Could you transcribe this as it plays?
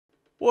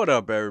What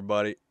up,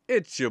 everybody?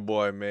 It's your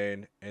boy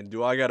Main, and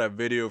do I got a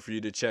video for you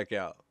to check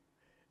out.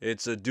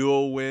 It's a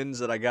duo wins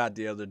that I got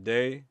the other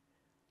day.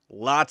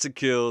 Lots of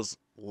kills,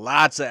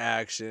 lots of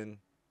action.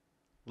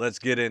 Let's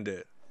get into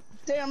it.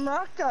 Damn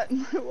rock got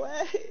in my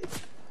way.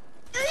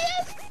 There he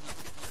is!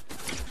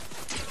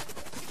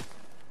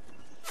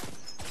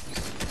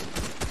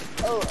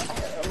 Oh,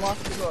 I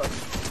unlocked the door.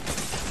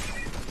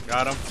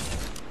 Got him.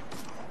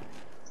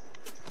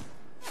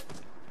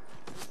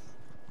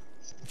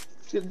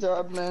 Good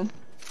job, man.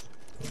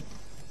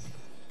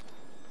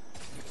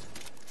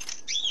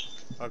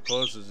 How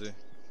close is he?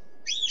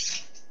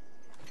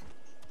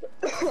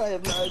 I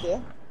have no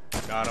idea.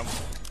 Got him.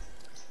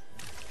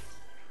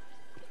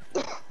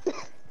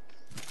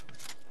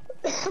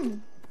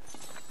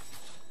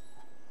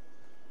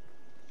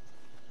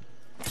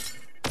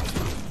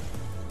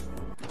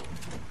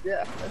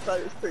 Yeah, I thought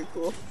it was pretty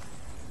cool.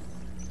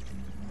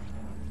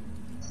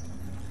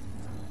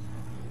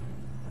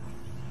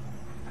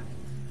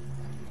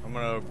 I'm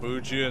gonna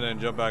boot you and then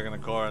jump back in the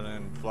car and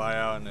then fly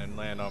out and then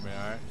land on me,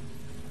 alright?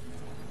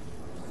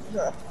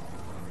 Yeah.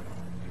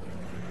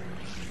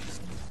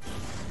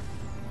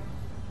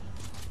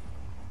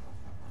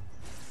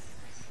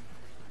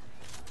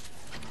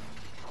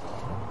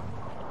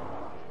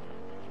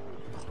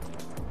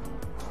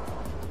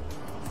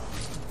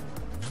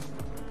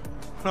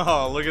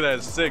 Oh, look at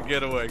that sick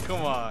getaway.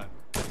 Come on.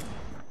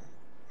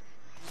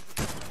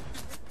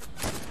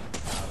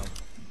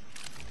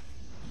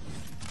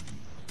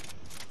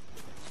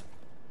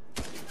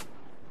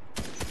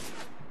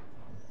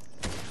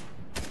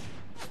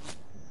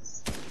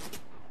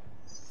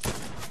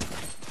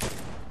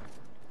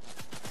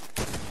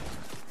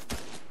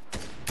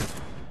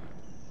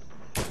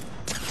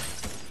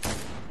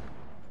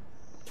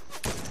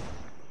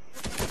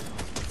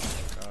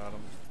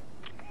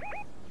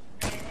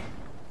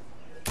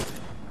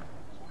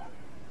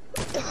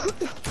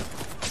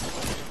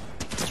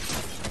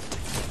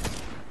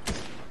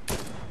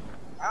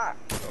 Ah,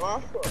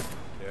 awesome.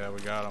 Yeah, we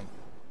got him.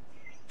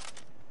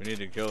 We need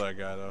to kill that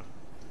guy though.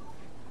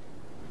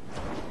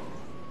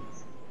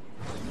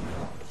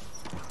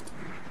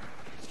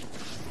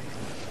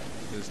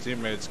 His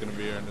teammate's gonna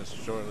be here in this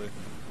shortly.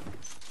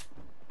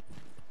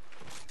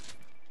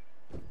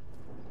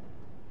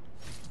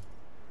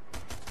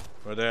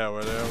 We're there,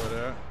 we're there, we're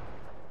there.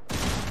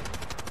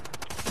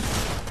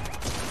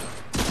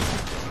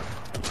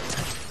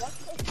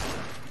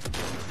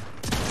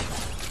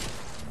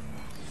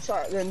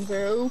 Shotguns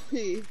are OP.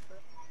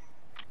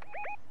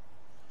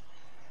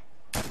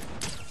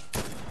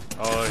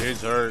 Oh,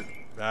 he's hurt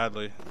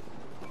badly.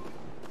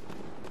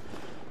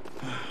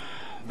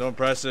 Don't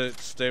press it.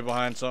 Stay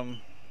behind something.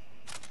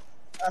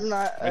 I'm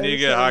not. I need to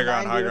get high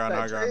ground, high ground,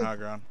 high ground, high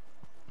ground.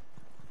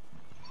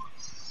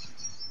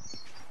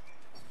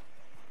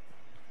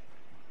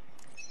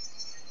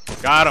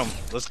 Got him.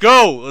 Let's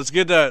go. Let's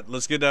get that.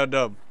 Let's get that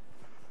dub.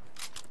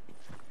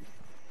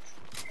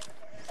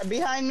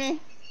 Behind me.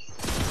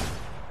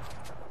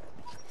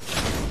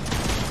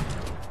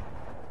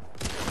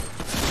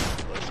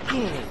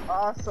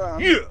 Awesome.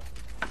 Yeah.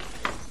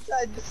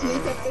 Tried to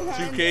sneak up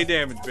behind 2K me.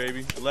 damage,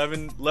 baby.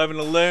 11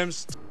 to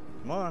limbs.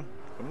 Come on.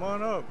 Come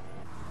on up.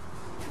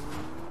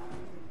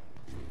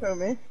 Show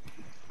me.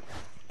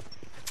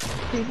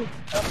 He's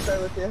up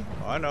there with you.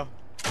 Oh, I know.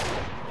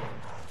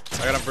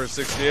 I got him for a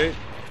 68.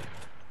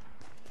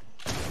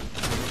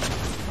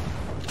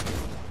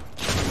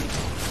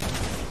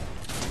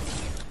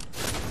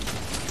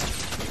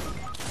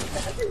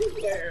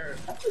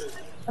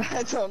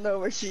 I don't know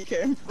where she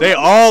came from. They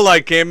all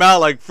like came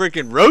out like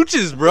freaking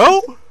roaches,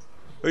 bro.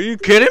 Are you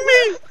kidding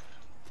me?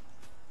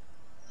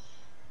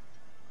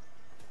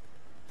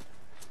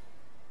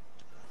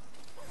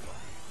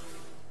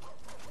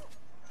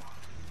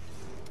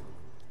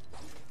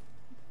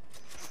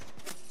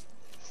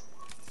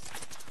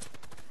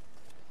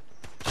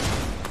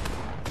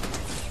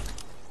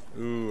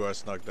 Ooh, I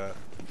snuck that.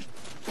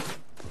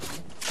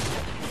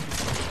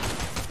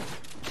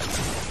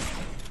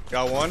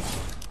 Got one.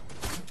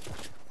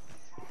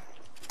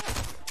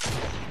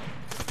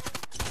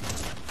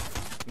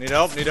 Need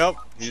help, need help.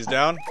 He's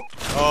down.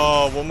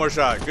 Oh, one more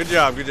shot. Good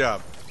job, good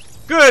job.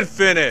 Good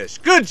finish.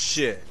 Good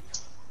shit.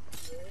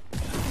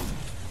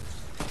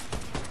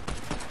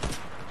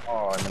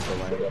 Oh, I meant to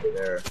land up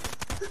there.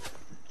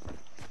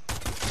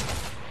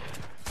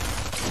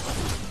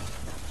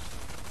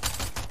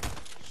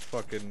 Just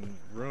fucking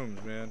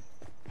rooms, man.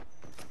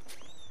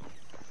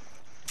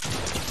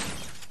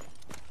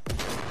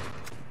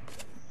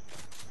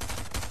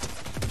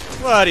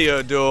 What are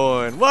you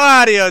doing?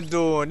 What are you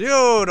doing?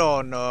 You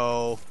don't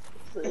know.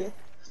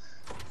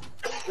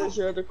 There's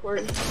your other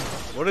cord.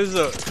 What is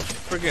a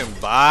freaking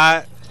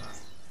bot?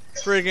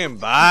 Freaking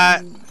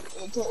bot.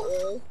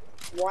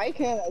 Why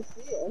can't I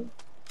see him?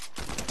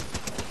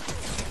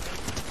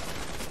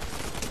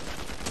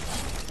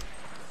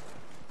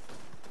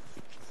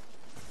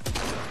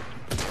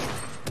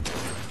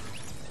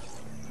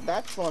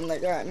 That's one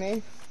that got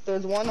me.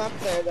 There's one up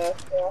there though.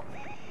 So.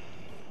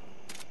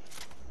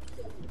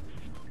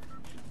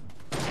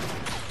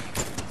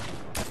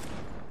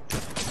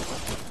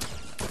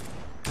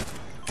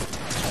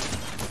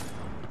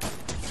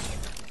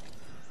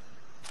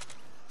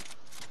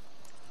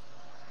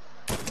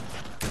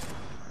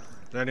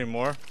 there any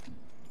more?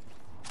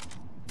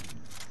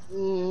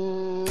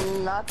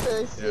 Not that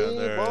I see. Yeah,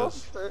 there Well,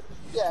 is.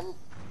 yeah.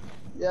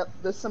 Yep,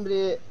 there's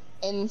somebody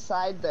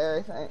inside there,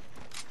 I think.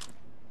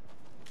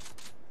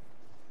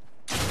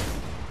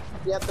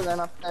 Yep, and then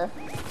up there.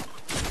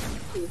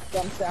 He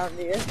jumps down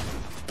to you.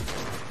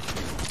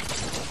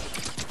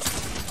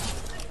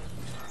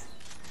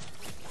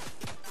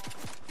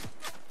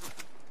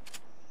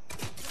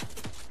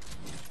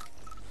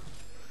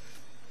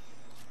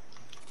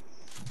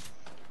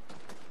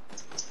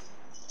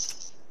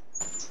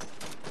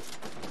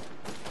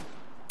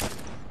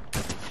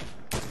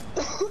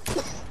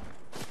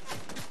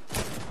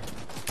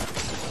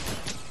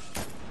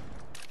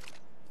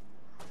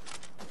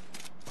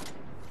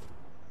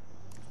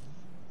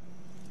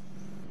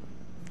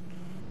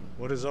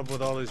 What is up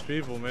with all these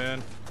people,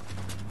 man?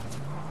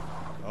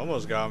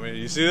 Almost got me.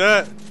 You see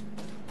that?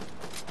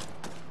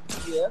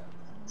 Yeah.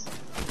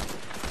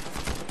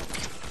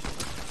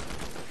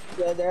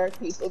 Yeah, there are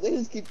people. They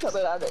just keep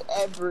coming out of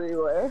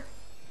everywhere.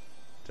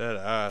 Dead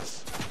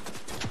ass.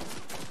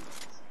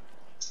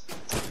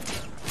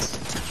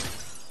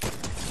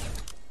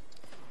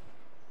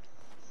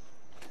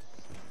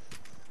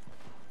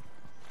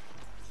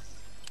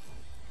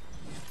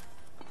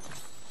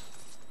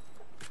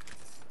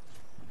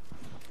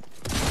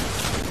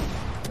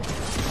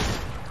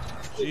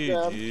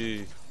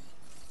 GG.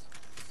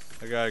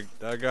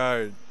 That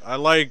guy, I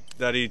like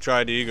that he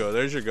tried ego.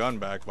 There's your gun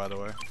back, by the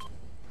way.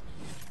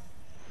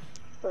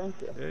 Thank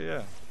you. Yeah,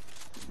 yeah.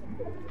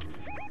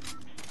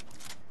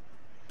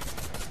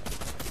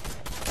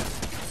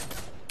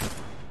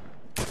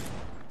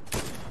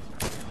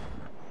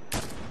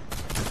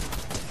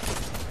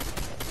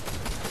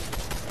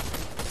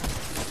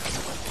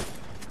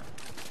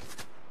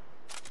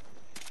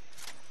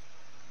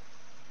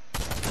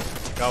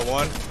 Got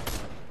one.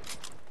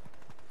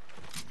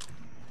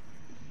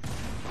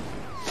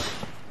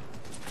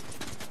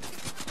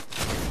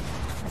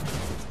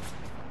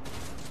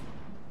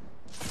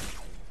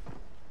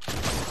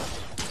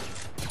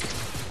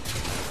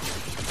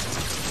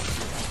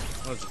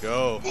 Let's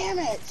go. Damn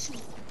it!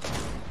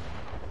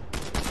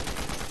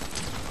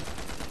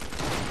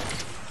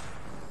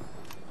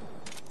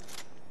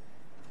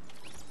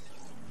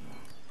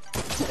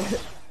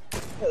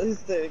 At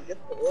least they didn't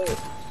get the loot.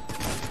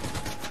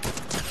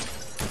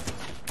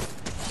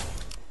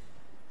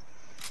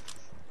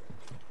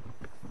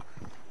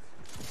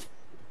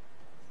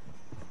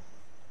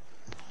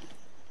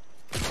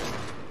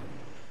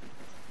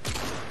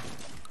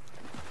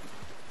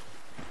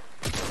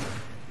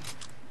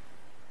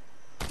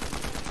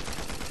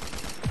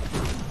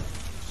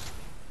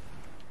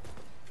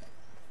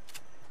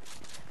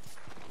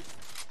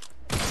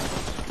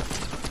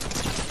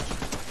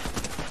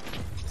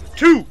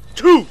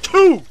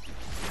 Two!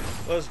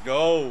 Let's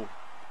go.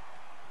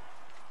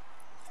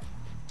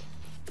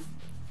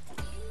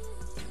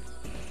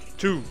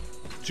 Two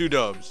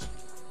dubs.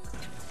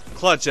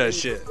 Clutch that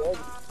shit.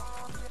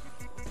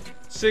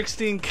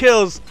 16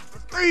 kills,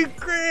 3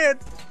 grand,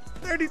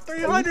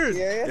 3,300.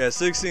 Yeah,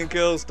 16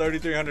 kills,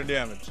 3,300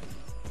 damage.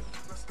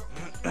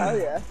 Oh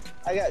yeah,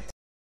 I got